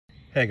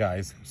Hey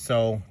guys,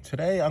 so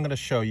today I'm going to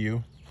show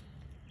you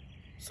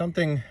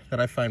something that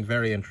I find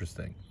very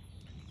interesting.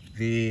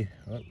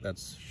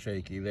 That's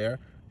shaky there.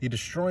 The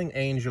destroying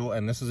angel,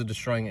 and this is a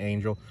destroying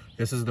angel.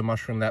 This is the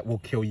mushroom that will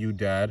kill you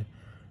dead,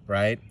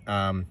 right?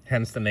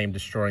 Hence the name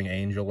destroying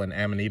angel, an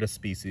Amanita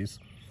species.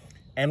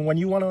 And when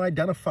you want to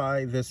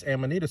identify this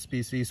Amanita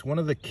species, one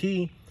of the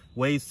key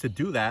ways to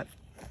do that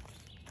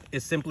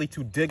is simply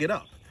to dig it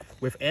up.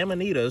 With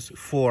Amanitas,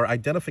 for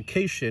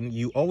identification,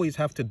 you always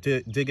have to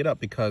dig it up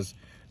because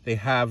they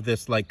have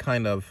this like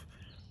kind of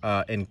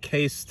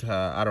encased,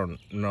 I don't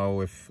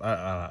know if,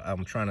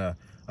 I'm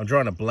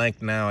drawing a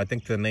blank now. I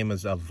think the name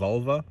is a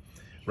vulva,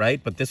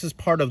 right? But this is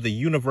part of the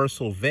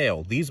universal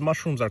veil. These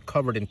mushrooms are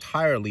covered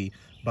entirely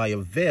by a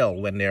veil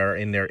when they're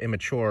in their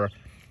immature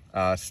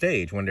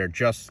stage, when they're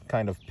just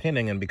kind of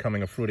pinning and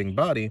becoming a fruiting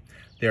body.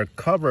 They're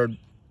covered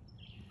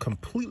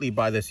completely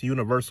by this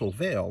universal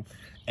veil.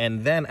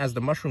 And then as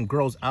the mushroom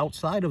grows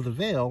outside of the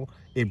veil,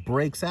 it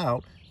breaks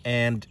out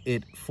and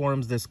it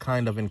forms this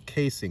kind of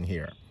encasing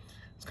here.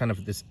 It's kind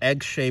of this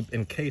egg-shaped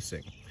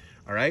encasing.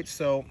 All right,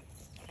 so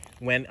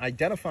when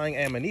identifying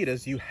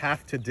Amanitas, you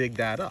have to dig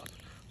that up.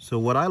 So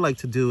what I like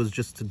to do is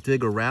just to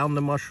dig around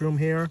the mushroom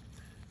here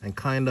and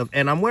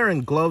and I'm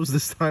wearing gloves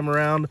this time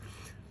around.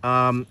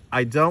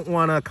 I don't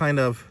want to kind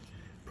of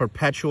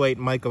perpetuate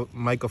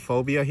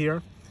mycophobia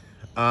here.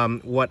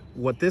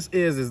 What this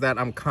is that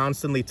I'm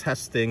constantly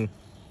testing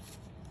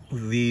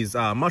these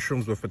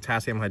mushrooms with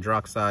potassium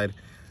hydroxide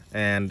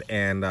and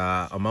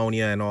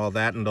ammonia and all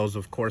that, and those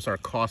of course are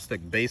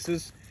caustic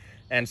bases.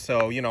 And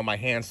so, you know, my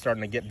hand's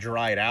starting to get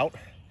dried out.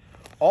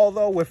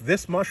 Although with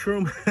this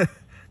mushroom,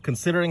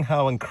 considering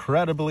how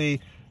incredibly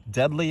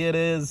deadly it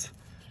is,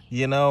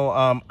 you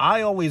know,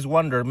 I always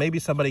wonder, maybe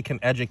somebody can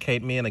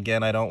educate me. And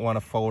again, I don't want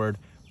to forward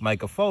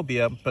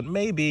mycophobia, but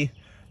maybe,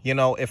 you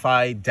know, if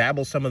I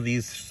dabble some of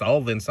these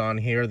solvents on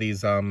here,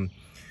 these potassium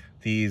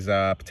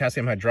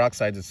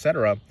hydroxides,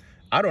 etc.,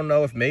 I don't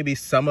know if maybe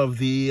some of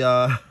the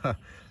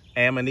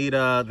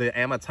Amanita, the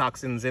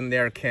amatoxins in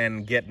there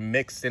can get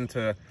mixed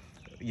into,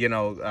 you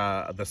know,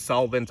 the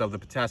solvent of the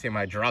potassium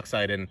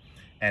hydroxide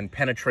and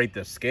penetrate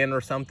the skin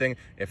or something.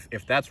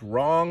 If that's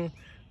wrong,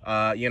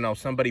 you know,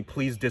 somebody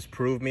please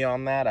disprove me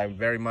on that. I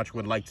very much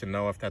would like to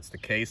know if that's the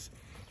case,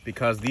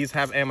 because these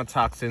have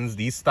amatoxins.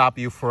 These stop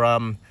you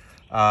from,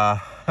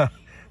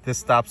 this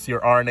stops your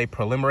RNA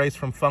polymerase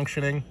from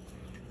functioning.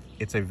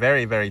 It's a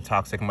very, very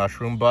toxic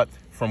mushroom, but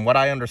from what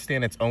I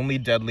understand, it's only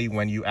deadly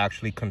when you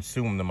actually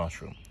consume the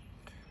mushroom.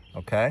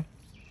 Okay?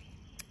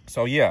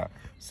 So yeah,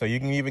 so you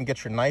can even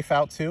get your knife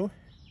out too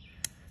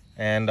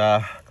and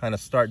kind of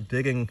start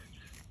digging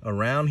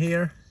around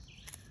here,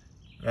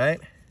 right?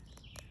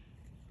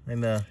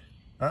 And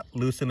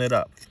loosen it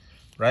up,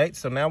 right?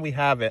 So now we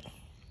have it,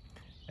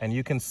 and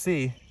you can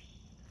see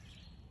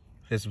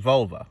this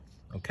vulva,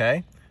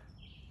 okay?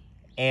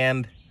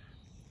 And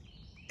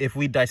if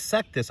we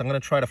dissect this, I'm going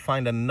to try to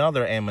find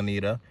another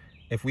Amanita.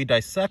 If we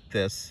dissect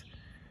this,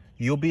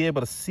 you'll be able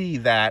to see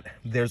that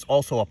there's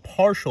also a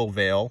partial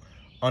veil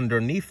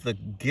underneath the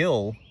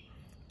gill,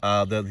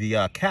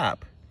 the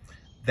cap,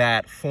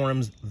 that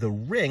forms the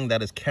ring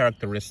that is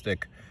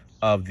characteristic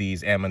of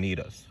these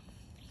Amanitas.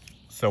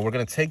 So we're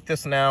going to take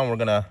this now, and we're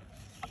going to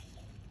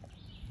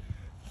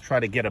try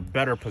to get a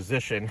better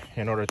position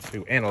in order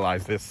to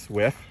analyze this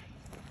with.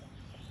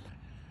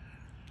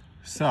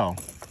 So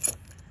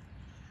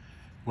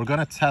we're going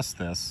to test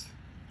this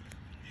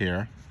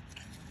here,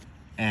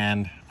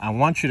 and I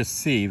want you to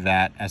see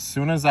that as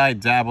soon as I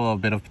dabble a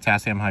bit of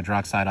potassium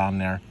hydroxide on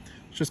there,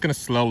 it's just going to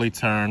slowly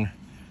turn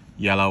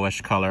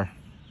yellowish color,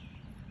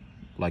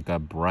 like a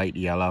bright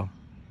yellow.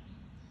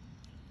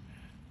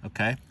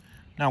 Okay,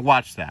 now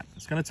watch that.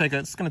 It's going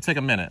to take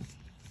a minute,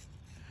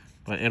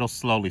 but it'll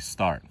slowly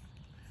start.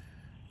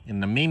 In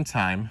the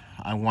meantime,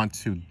 I want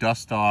to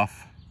dust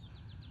off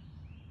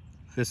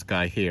this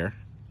guy here.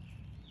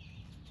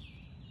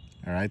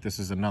 All right, this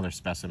is another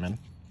specimen.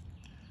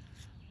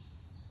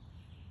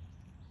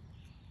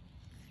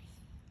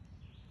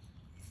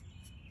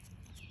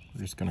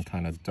 We're just going to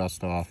kind of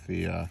dust off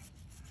the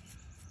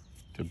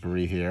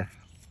debris here.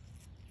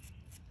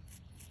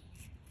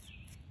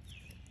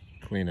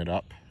 Clean it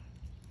up.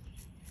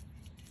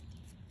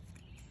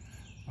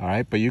 All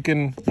right, but you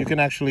can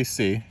actually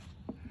see,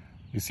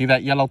 you see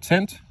that yellow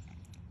tint?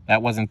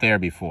 That wasn't there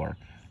before.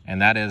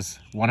 And that is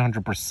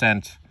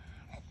 100%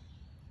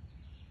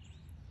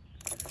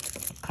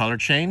 color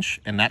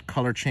change, and that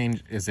color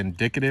change is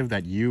indicative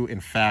that you in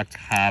fact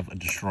have a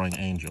destroying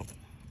angel.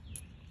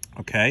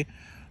 Okay,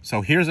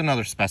 so here's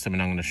another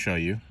specimen I'm going to show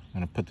you. I'm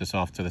going to put this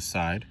off to the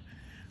side.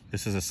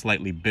 This is a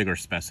slightly bigger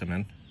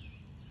specimen.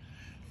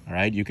 All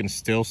right, you can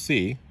still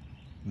see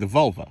the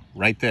vulva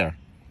right there.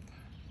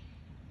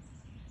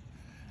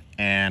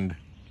 And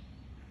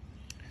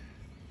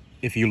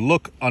if you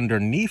look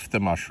underneath the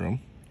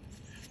mushroom,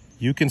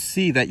 you can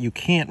see that you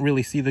can't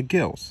really see the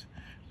gills.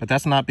 But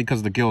that's not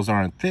because the gills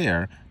aren't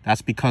there.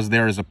 That's because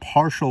there is a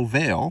partial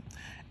veil,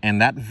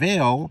 and that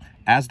veil,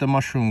 as the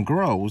mushroom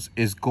grows,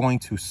 is going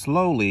to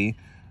slowly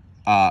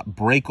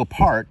break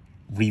apart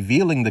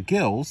revealing the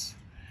gills.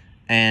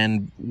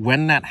 And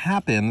when that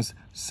happens,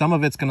 some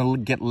of it's going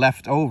to get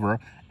left over,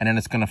 and then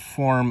it's going to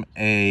form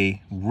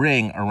a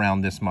ring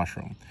around this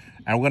mushroom.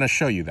 And we're going to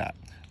show you that.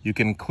 You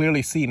can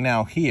clearly see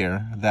now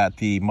here that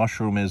the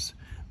mushroom is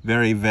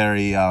very,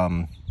 very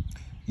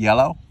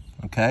yellow.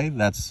 Okay,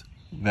 that's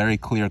very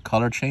clear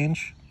color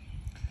change.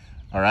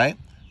 All right,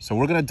 so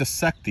we're going to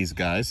dissect these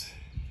guys.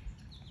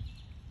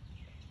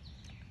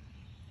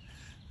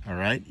 All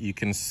right, you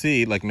can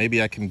see, like,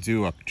 maybe I can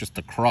do just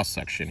a cross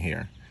section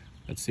here.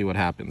 Let's see what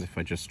happens if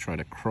I just try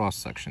to cross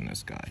section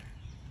this guy.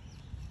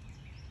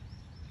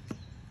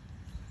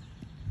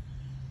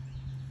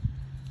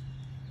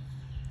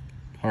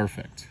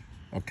 Perfect.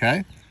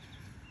 Okay,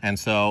 and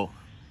so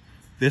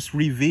this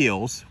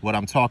reveals what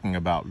I'm talking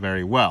about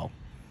very well.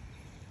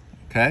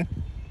 Okay,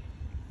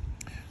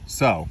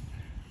 so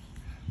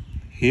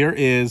here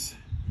is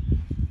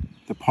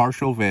the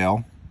partial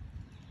veil.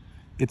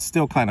 It's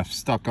still kind of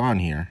stuck on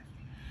here,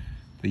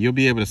 but you'll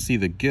be able to see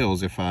the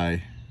gills if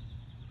I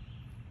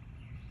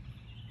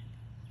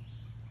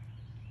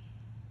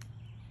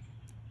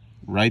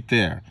right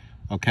there.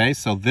 Okay,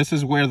 so this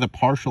is where the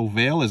partial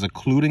veil is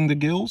occluding the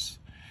gills,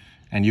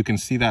 and you can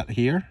see that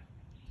here.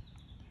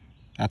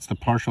 That's the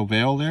partial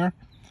veil there,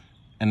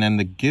 and then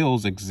the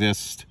gills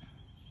exist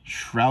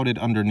shrouded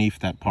underneath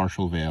that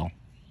partial veil.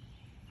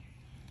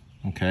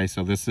 Okay,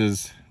 so this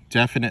is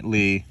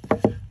definitely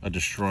a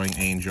destroying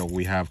angel.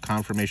 We have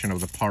confirmation of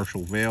the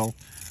partial veil.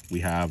 We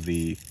have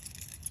the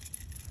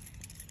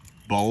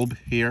bulb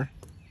here.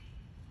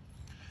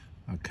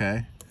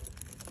 Okay,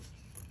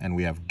 and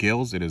we have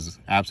gills. It is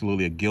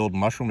absolutely a gilled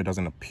mushroom. It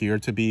doesn't appear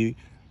to be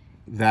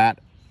that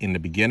in the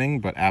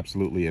beginning, but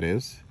absolutely it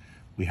is.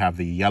 We have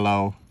the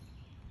yellow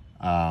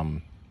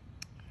potassium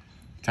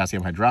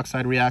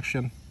hydroxide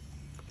reaction.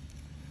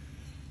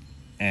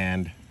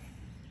 And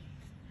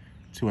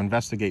to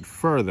investigate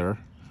further,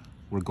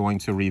 we're going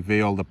to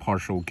reveal the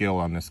partial gill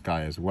on this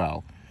guy as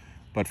well.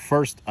 But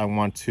first, I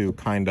want to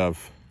kind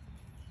of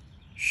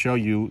show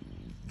you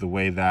the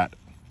way that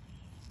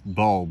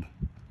bulb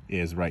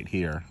is right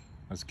here.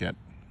 Let's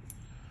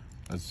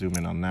zoom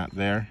in on that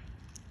there.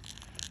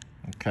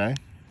 Okay.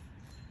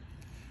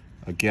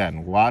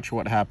 Again, watch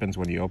what happens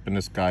when you open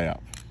this guy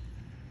up.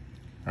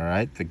 All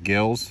right, the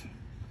gills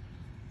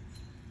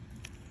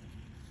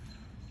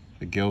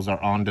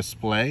are on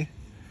display,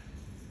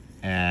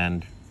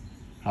 and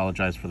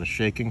apologize for the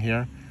shaking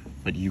here,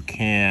 but you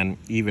can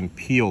even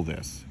peel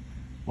this.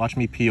 Watch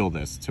me peel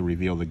this to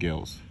reveal the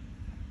gills.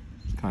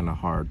 It's kind of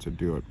hard to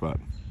do it, but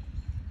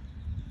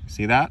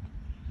see that?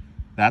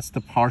 That's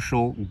the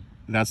partial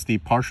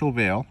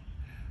veil,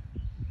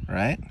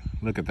 right?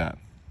 Look at that.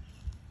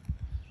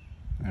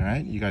 All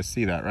right, you guys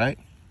see that, right?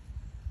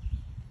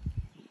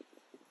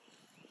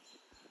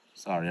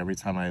 Sorry, every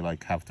time I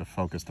have to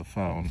focus the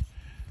phone.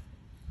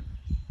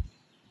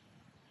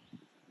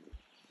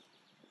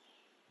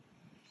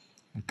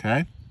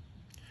 Okay,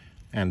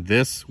 and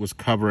this was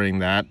covering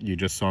that. You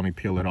just saw me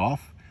peel it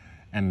off,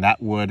 and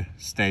that would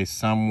stay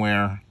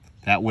somewhere.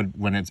 That would,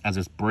 as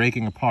it's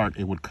breaking apart,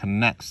 it would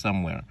connect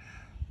somewhere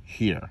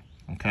here.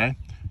 Okay,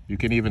 you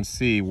can even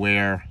see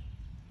where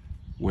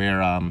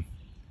the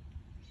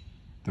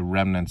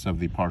remnants of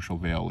the partial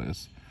veil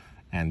is,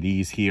 and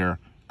these here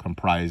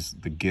comprise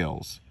the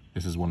gills.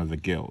 This is one of the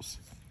gills.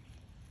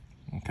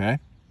 Okay,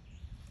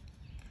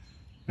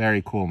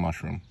 very cool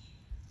mushroom.